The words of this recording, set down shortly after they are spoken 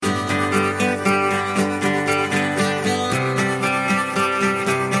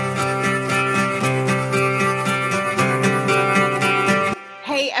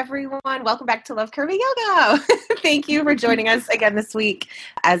everyone. Welcome back to Love Curvy Yoga. Thank you for joining us again this week.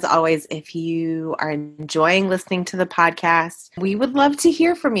 As always, if you are enjoying listening to the podcast, we would love to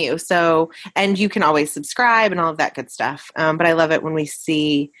hear from you. And you can always subscribe and all of that good stuff. But I love it when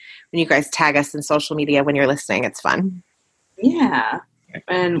you guys tag us in social media when you're listening. It's fun. Yeah.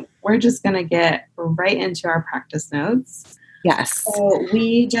 And we're just going to get right into our practice notes. Yes. So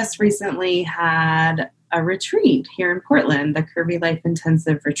we just recently had a retreat here in Portland, the Curvy Life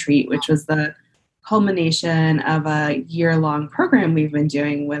Intensive Retreat, which was the culmination of a year-long program we've been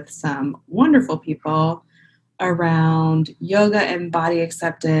doing with some wonderful people around yoga and body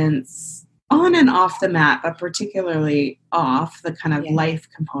acceptance on and off the mat, but particularly off the kind of life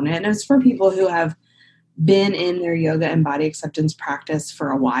component. And it's for people who have been in their yoga and body acceptance practice for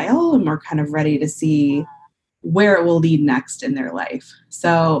a while and we're kind of ready to see where it will lead next in their life.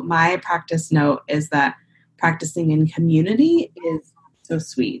 So my practice note is that practicing in community is so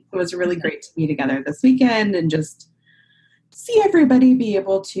sweet. It was really great to be together this weekend and just see everybody be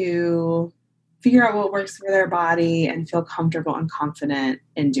able to figure out what works for their body and feel comfortable and confident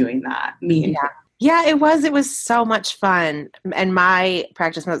in doing that. Yeah, it was. It was so much fun. And my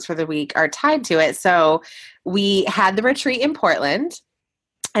practice notes for the week are tied to it. So we had the retreat in Portland.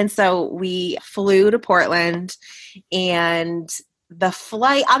 And so we flew to Portland, and the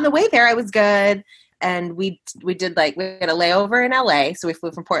flight on the way there, I was good. And we had a layover in LA. So we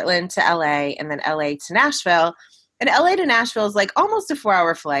flew from Portland to LA and then LA to Nashville. And LA to Nashville is like almost a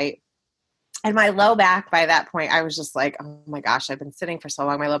 4-hour flight. And my low back by that point, I was just like, oh my gosh, I've been sitting for so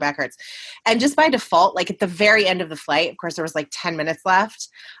long. My low back hurts. And just by default, like at the very end of the flight, of course, there was like 10 minutes left.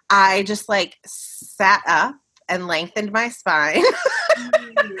 I just like sat up and lengthened my spine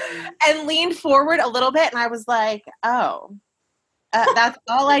and leaned forward a little bit. And I was like, that's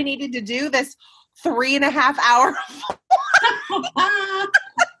all I needed to do this 3.5 hour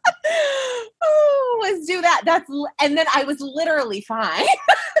was do that. And then I was literally fine.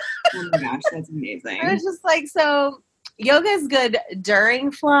 Oh my gosh, that's amazing. I was just like, so yoga is good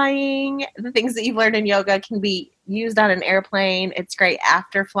during flying. The things that you've learned in yoga can be used on an airplane. It's great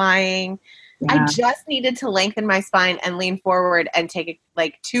after flying. Yeah. I just needed to lengthen my spine and lean forward and take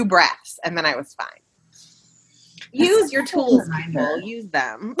like 2 breaths, and then I was fine. Use your tools, people. Use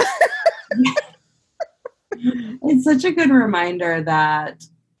them. It's such a good reminder that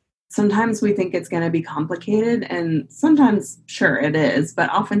sometimes we think it's going to be complicated, and sometimes, sure, it is,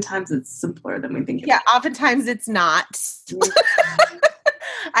 but oftentimes it's simpler than we think. Oftentimes it's not.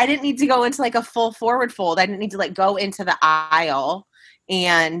 I didn't need to go into like a full forward fold. I didn't need to like go into the aisle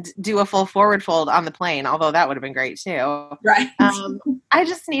and do a full forward fold on the plane, although that would have been great too. Right. I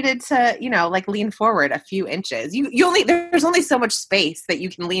just needed to, like lean forward a few inches. There's only so much space that you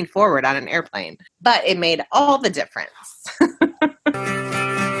can lean forward on an airplane, but it made all the difference.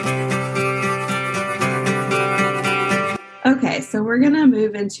 Okay, so we're going to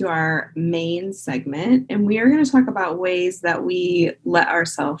move into our main segment, and we are going to talk about ways that we let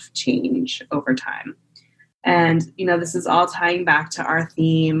ourselves change over time. And, this is all tying back to our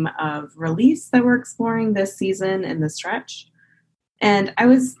theme of release that we're exploring this season in the stretch. And I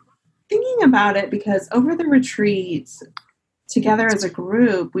was thinking about it because over the retreat, together as a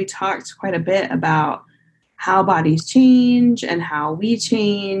group, we talked quite a bit about how bodies change and how we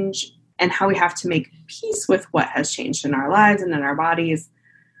change and how we have to make peace with what has changed in our lives and in our bodies.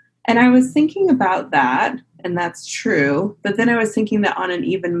 And I was thinking about that, and that's true. But then I was thinking that on an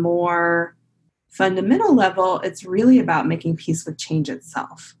even more fundamental level, it's really about making peace with change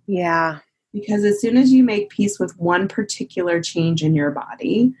itself. Yeah. Because as soon as you make peace with one particular change in your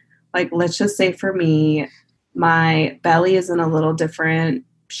body, like let's just say for me, my belly is in a little different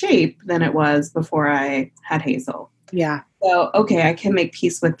shape than it was before I had Hazel. Yeah. So, okay, I can make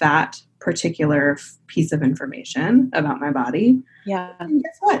peace with that particular piece of information about my body. Yeah. And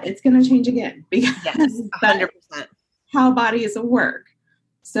guess what? It's going to change again because yes, 100%. How bodies work.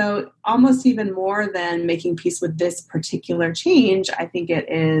 So almost even more than making peace with this particular change, I think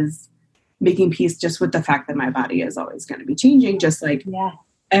it is making peace just with the fact that my body is always going to be changing, just like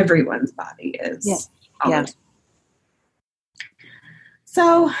everyone's body is. Yeah.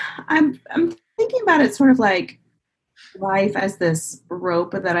 So I'm thinking about it sort of like life as this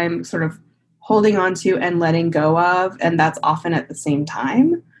rope that I'm sort of holding on to and letting go of, and that's often at the same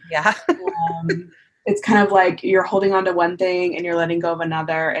time. Yeah. It's kind of like you're holding on to one thing and you're letting go of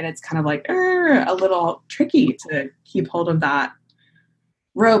another, and it's kind of like a little tricky to keep hold of that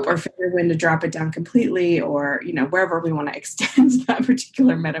rope or figure when to drop it down completely, or wherever we want to extend that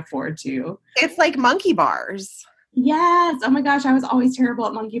particular metaphor to. It's like monkey bars. Yes. Oh my gosh, I was always terrible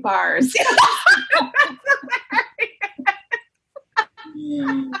at monkey bars.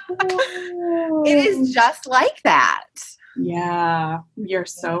 It is just like that. Yeah, you're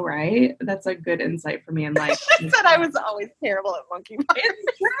so right. That's a good insight for me in life. I said I was always terrible at monkey bars.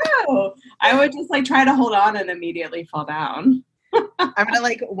 It's true. I would just like try to hold on and immediately fall down. I'm going to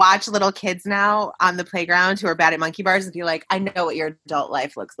like watch little kids now on the playground who are bad at monkey bars and be like, I know what your adult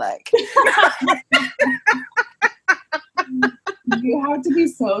life looks like. You have to be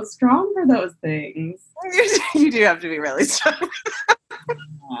so strong for those things. You do have to be really strong.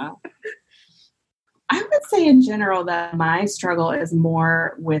 Yeah. I would say in general that my struggle is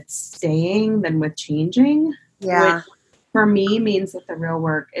more with staying than with changing. Yeah. Which for me means that the real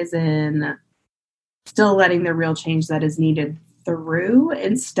work is in still letting the real change that is needed through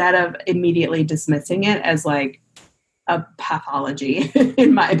instead of immediately dismissing it as like a pathology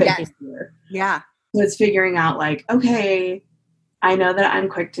in my behavior. Yeah. So it's figuring out like, okay, I know that I'm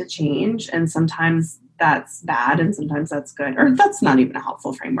quick to change and sometimes that's bad and sometimes that's good. Or that's not even a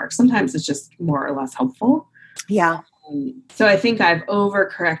helpful framework. Sometimes it's just more or less helpful. Yeah. So I think I've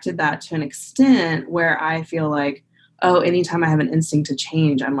overcorrected that to an extent where I feel like, oh, anytime I have an instinct to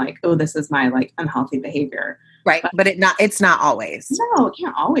change, I'm like, oh, this is my like unhealthy behavior. Right. But it's not always. No, it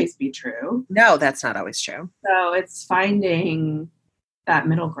can't always be true. No, that's not always true. So it's finding that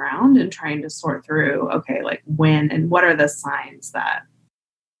middle ground and trying to sort through, okay, like when and what are the signs that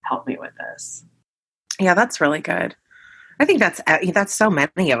help me with this? Yeah, that's really good. I think that's so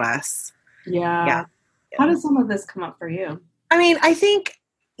many of us. Yeah. How does some of this come up for you? I mean, I think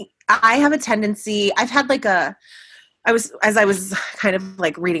I have a tendency, I've had like as I was kind of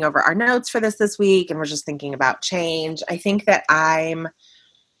like reading over our notes for this week and we're just thinking about change, I think that I'm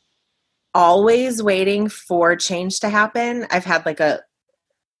always waiting for change to happen. I've had like a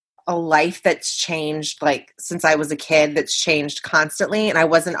life that's changed like since I was a kid, that's changed constantly. And I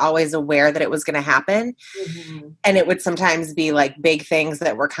wasn't always aware that it was going to happen. Mm-hmm. And it would sometimes be like big things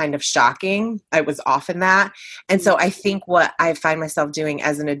that were kind of shocking. I was often that. And so I think what I find myself doing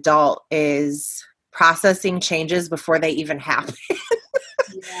as an adult is processing changes before they even happen.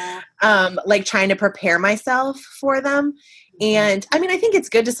 Like trying to prepare myself for them. And I mean, I think it's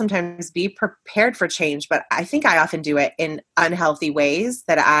good to sometimes be prepared for change, but I think I often do it in unhealthy ways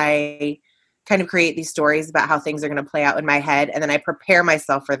that I kind of create these stories about how things are going to play out in my head. And then I prepare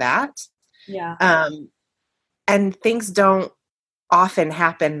myself for that. Yeah. And things don't often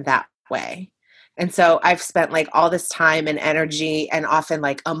happen that way. And so I've spent like all this time and energy and often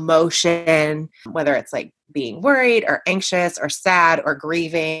like emotion, whether it's like being worried or anxious or sad or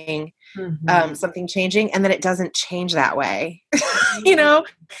grieving, something changing, and then it doesn't change that way. You know,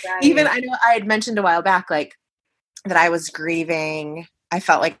 right. Even I know I had mentioned a while back, like that I was grieving. I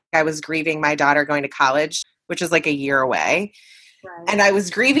felt like I was grieving my daughter going to college, which is like a year away. Right. And I was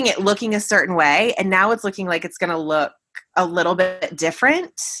grieving it looking a certain way. And now it's looking like it's going to look a little bit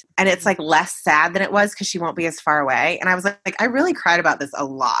different. And it's like less sad than it was because she won't be as far away. And I was like, I really cried about this a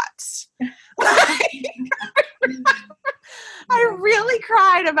lot. I really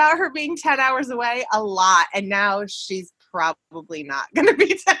cried about her being 10 hours away a lot. And now she's probably not going to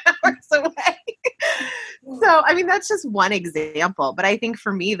be 10 hours away. So, I mean, that's just one example. But I think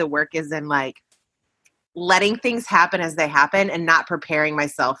for me, the work is in like letting things happen as they happen and not preparing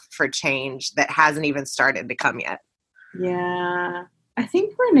myself for change that hasn't even started to come yet. Yeah. I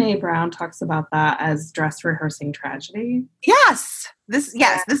think Brené Brown talks about that as dress rehearsing tragedy. Yes. This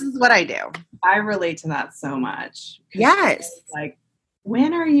is what I do. I relate to that so much. Yes. Like,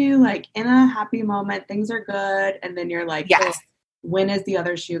 when are you like in a happy moment, things are good, and then you're like, yes. Oh, when is the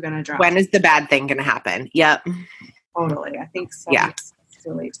other shoe going to drop? When is the bad thing going to happen? Yep. Totally. I think so. Yeah.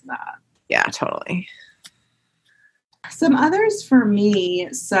 Relate to that. Yeah, totally. Some others for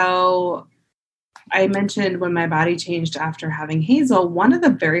me. So I mentioned when my body changed after having Hazel, one of the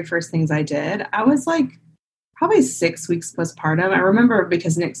very first things I did, I was like probably 6 weeks postpartum. I remember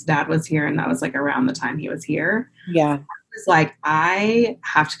because Nick's dad was here and that was like around the time he was here. Yeah. I was like, I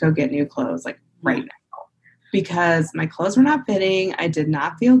have to go get new clothes like right now because my clothes were not fitting. I did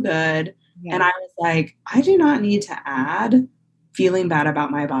not feel good. Yeah. And I was like, I do not need to add feeling bad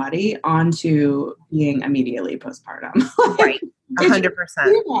about my body onto being immediately postpartum. Right. 100%.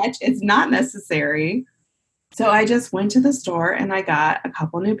 Too much. It's not necessary. So I just went to the store and I got a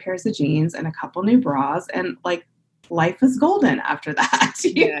couple new pairs of jeans and a couple new bras, and like life was golden after that.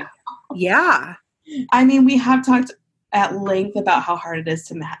 Yeah. Yeah. I mean, we have talked at length about how hard it is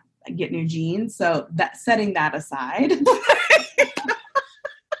to get new jeans. So that setting that aside,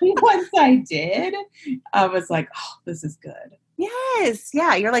 once I did, I was like, oh, this is good. Yes.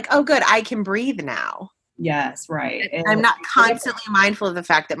 Yeah. You're like, oh, good. I can breathe now. Yes. Right. And I'm not constantly mindful of the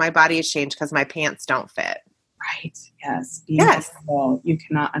fact that my body has changed because my pants don't fit. Right. Yes. Being Yes. comfortable. You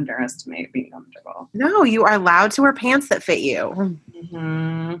cannot underestimate being comfortable. No, you are allowed to wear pants that fit you.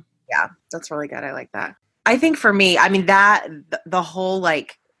 Mm-hmm. Yeah, that's really good. I like that. I think for me, I mean, that the whole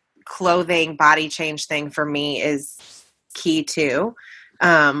like clothing body change thing for me is key too.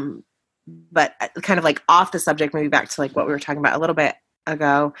 But kind of like off the subject, maybe back to like what we were talking about a little bit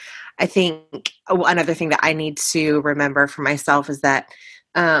ago. I think another thing that I need to remember for myself is that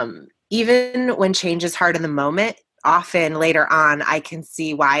even when change is hard in the moment, often later on, I can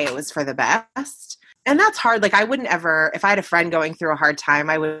see why it was for the best. And that's hard. Like I wouldn't ever, if I had a friend going through a hard time,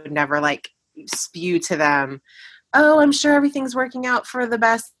 I would never like spew to them, oh, I'm sure everything's working out for the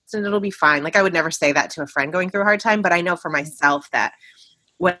best and it'll be fine. Like I would never say that to a friend going through a hard time, but I know for myself that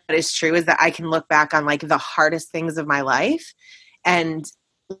what is true is that I can look back on like the hardest things of my life and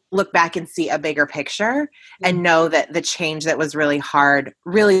look back and see a bigger picture and know that the change that was really hard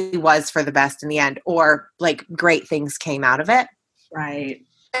really was for the best in the end, or like great things came out of it. Right.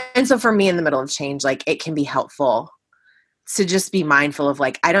 And so for me in the middle of change, like it can be helpful to just be mindful of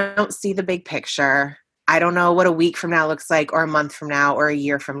like, I don't see the big picture. I don't know what a week from now looks like, or a month from now, or a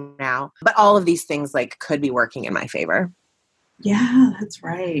year from now, but all of these things like could be working in my favor. Yeah, that's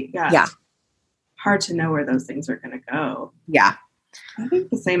right. Yeah. Yeah. Hard to know where those things are going to go. Yeah. I think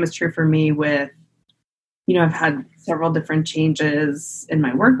the same is true for me with, I've had several different changes in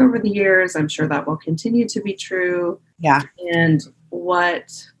my work over the years. I'm sure that will continue to be true. Yeah. And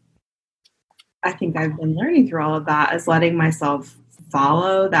what I think I've been learning through all of that is letting myself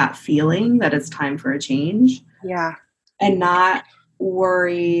follow that feeling that it's time for a change. Yeah. And not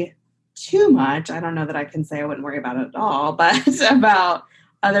worry too much. I don't know that I can say I wouldn't worry about it at all, but about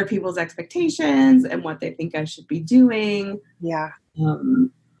other people's expectations and what they think I should be doing. Yeah.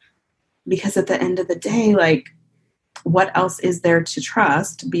 Because at the end of the day, like, what else is there to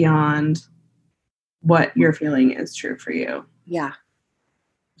trust beyond what you're feeling is true for you? Yeah.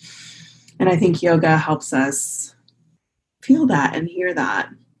 And I think yoga helps us feel that and hear that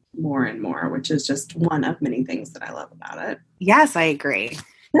more and more, which is just one of many things that I love about it. Yes, I agree.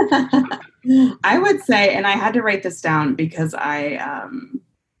 I would say, and I had to write this down because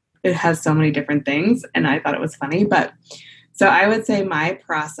it has so many different things and I thought it was funny, but so I would say my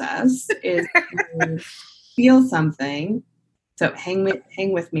process is to feel something. So hang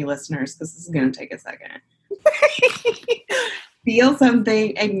with me, listeners, because this is going to take a second. Feel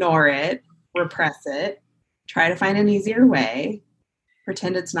something, ignore it, repress it, try to find an easier way,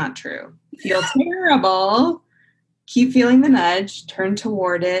 pretend it's not true. Feel terrible, keep feeling the nudge, turn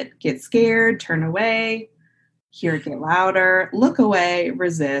toward it, get scared, turn away, hear it get louder, look away,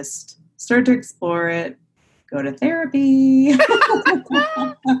 resist, start to explore it, go to therapy,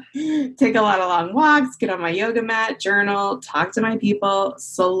 take a lot of long walks, get on my yoga mat, journal, talk to my people,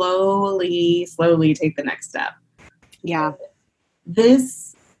 slowly take the next step. Yeah.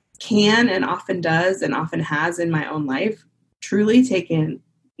 This can and often does and often has in my own life truly taken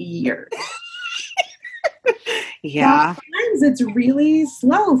years. Yeah. Sometimes it's really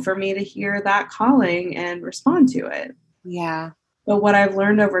slow for me to hear that calling and respond to it. Yeah. But what I've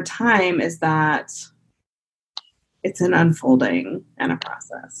learned over time is that it's an unfolding and a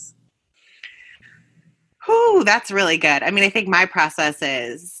process. Whew, that's really good. I mean, I think my process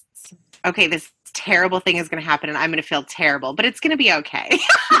is, okay, this terrible thing is going to happen and I'm going to feel terrible, but it's going to be okay.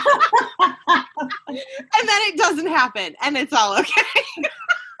 And then it doesn't happen and it's all okay.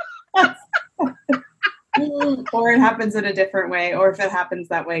 Or it happens in a different way, or if it happens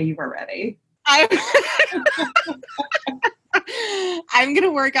that way, you were ready. I'm going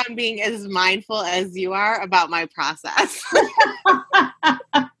to work on being as mindful as you are about my process.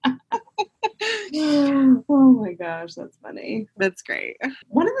 Oh my gosh, that's funny. That's great.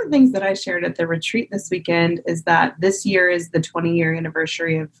 One of the things that I shared at the retreat this weekend is that this year is the 20-year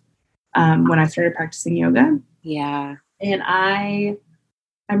anniversary of when I started practicing yoga. Yeah. And I'm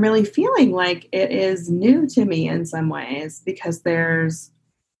really feeling like it is new to me in some ways because there's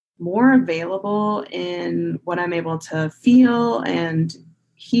more available in what I'm able to feel and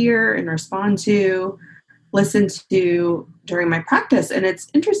hear and respond to, listen to during my practice. And it's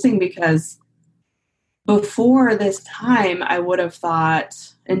interesting because before this time, I would have thought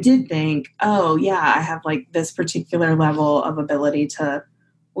and did think, oh yeah, I have like this particular level of ability to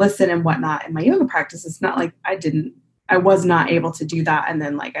listen and whatnot in my yoga practice. It's not like I was not able to do that. And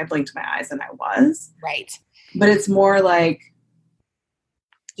then like I blinked my eyes and I was. Right. But it's more like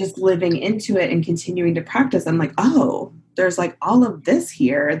just living into it and continuing to practice. I'm like, oh, there's like all of this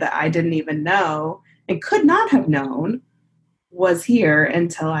here that I didn't even know and could not have known was here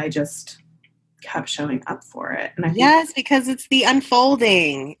until I just kept showing up for it. And I think yes, because it's the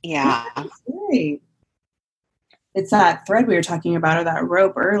unfolding. Yeah. right. it's that thread we were talking about, or that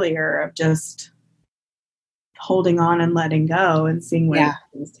rope earlier, of just holding on and letting go and seeing where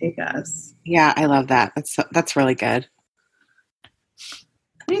things take us. Yeah, I love that. That's really good.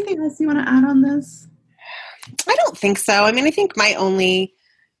 Anything else you want to add on this? I don't think so. I mean, I think my only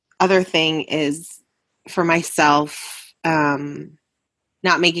other thing is for myself,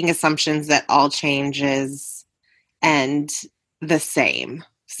 not making assumptions that all change is and the same.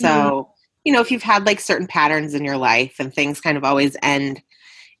 So, if you've had like certain patterns in your life and things kind of always end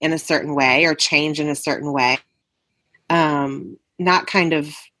in a certain way or change in a certain way, not kind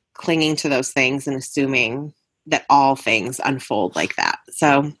of clinging to those things and assuming that all things unfold like that.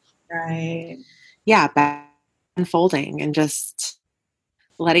 So, right. Yeah, unfolding and just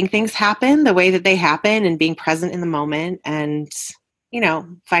letting things happen the way that they happen and being present in the moment and,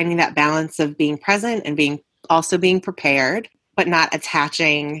 finding that balance of being present and being prepared, but not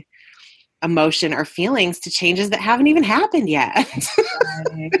attaching emotion or feelings to changes that haven't even happened yet.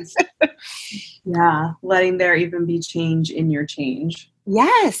 Right. Yeah. Letting there even be change in your change.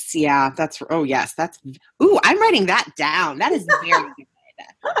 Yes. Yeah. I'm writing that down. That is very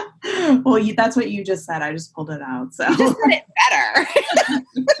good. Well, that's what you just said. I just pulled it out. So you just said it better.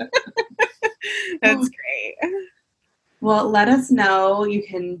 That's great. Well, let us know. You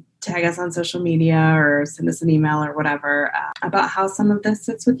can tag us on social media or send us an email or whatever about how some of this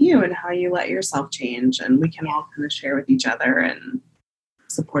sits with you and how you let yourself change. And we can all kind of share with each other and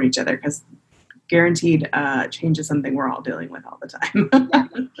support each other, because guaranteed change is something we're all dealing with all the time.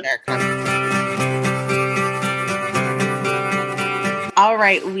 All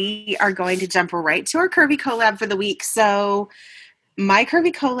right, we are going to jump right to our Curvy collab for the week. So my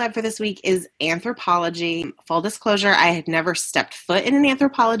Curvy collab for this week is Anthropologie. Full disclosure, I had never stepped foot in an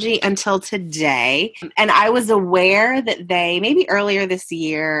Anthropologie until today. And I was aware that they, maybe earlier this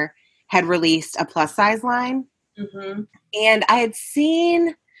year, had released a plus size line. Mm-hmm. And I had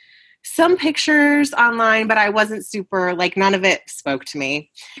seen some pictures online, but I wasn't super, none of it spoke to me.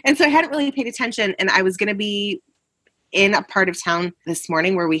 And so I hadn't really paid attention. And I was going to be in a part of town this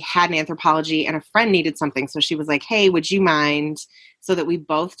morning where we had an Anthropologie and a friend needed something. So she was like, hey, would you mind, so that we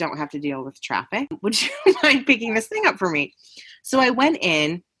both don't have to deal with traffic, would you mind picking this thing up for me? So I went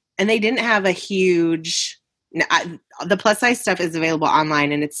in and they didn't have a huge, the plus size stuff is available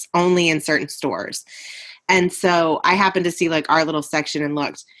online and it's only in certain stores. And so I happened to see our little section and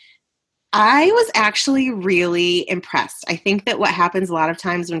looked. I was actually really impressed. I think that what happens a lot of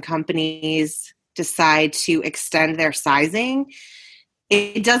times when companies decide to extend their sizing,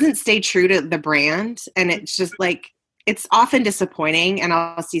 it doesn't stay true to the brand. And it's just it's often disappointing. And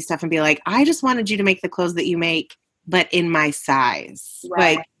I'll see stuff and be like, I just wanted you to make the clothes that you make, but in my size.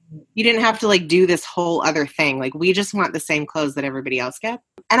 Right. You didn't have to do this whole other thing. We just want the same clothes that everybody else gets.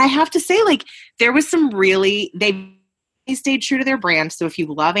 And I have to say, there was some they stayed true to their brand. So if you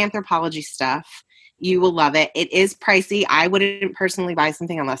love Anthropologie stuff, you will love it. It is pricey. I wouldn't personally buy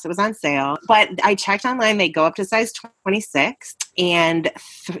something unless it was on sale. But I checked online. They go up to size 26 and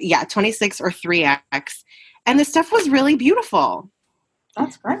 26 or 3X. And the stuff was really beautiful.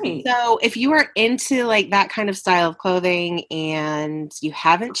 That's great. So if you are into that kind of style of clothing and you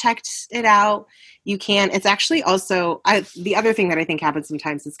haven't checked it out, you can. It's actually also, the other thing that I think happens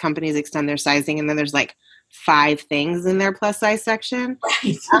sometimes is companies extend their sizing and then there's 5 things in their plus size section.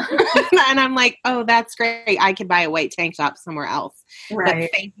 Right. And I'm like, oh, that's great. I could buy a white tank top somewhere else. Right. But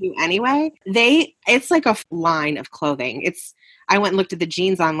thank you anyway. It's a line of clothing. I went and looked at the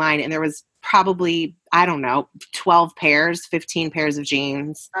jeans online and there was probably, 12 pairs, 15 pairs of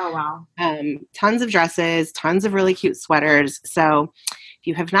jeans. Oh, wow. Tons of dresses, tons of really cute sweaters. So if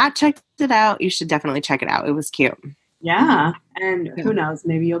you have not checked it out, you should definitely check it out. It was cute. Yeah. And who knows,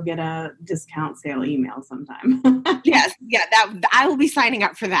 maybe you'll get a discount sale email sometime. Yes. Yeah. I will be signing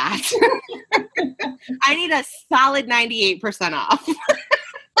up for that. I need a solid 98% off.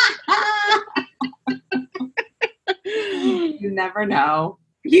 You never know.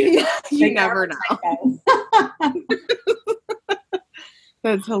 You never know.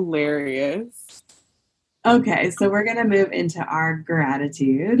 That's hilarious. Okay. So we're going to move into our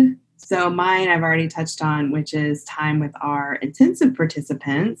gratitude. So mine I've already touched on, which is time with our intensive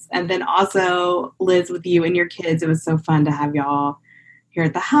participants. And then also, Liz, with you and your kids, it was so fun to have y'all here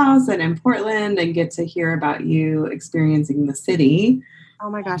at the house and in Portland and get to hear about you experiencing the city. Oh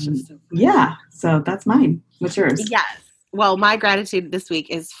my gosh. It's so fun. Yeah. So that's mine. What's yours? Yes. Well, my gratitude this week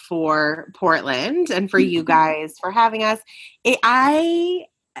is for Portland and for you guys for having us.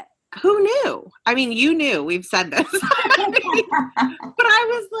 Who knew? I mean, you knew, we've said this. But I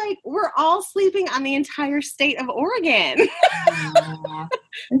was like, we're all sleeping on the entire state of Oregon.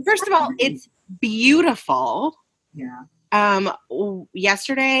 First of all, it's beautiful. Yeah.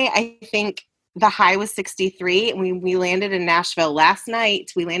 Yesterday, I think the high was 63, and we landed in Nashville last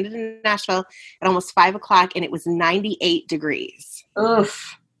night. We landed in Nashville at almost 5 o'clock, and it was 98 degrees.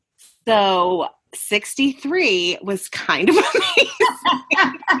 Oof. So 63 was kind of amazing.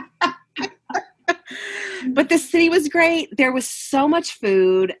 But the city was great. There was so much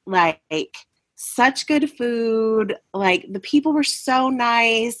food, like such good food. Like the people were so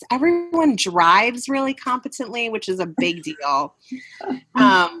nice. Everyone drives really competently, which is a big deal.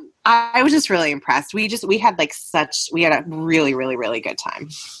 I was just really impressed. We had a really, really, really good time.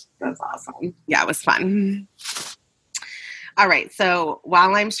 That's awesome. Yeah, it was fun. All right. So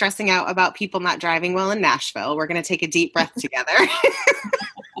while I'm stressing out about people not driving well in Nashville, we're going to take a deep breath together.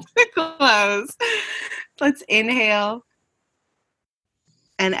 To close. Let's inhale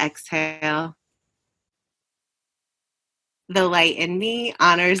and exhale. The light in me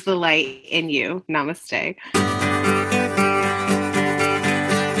honors the light in you. Namaste.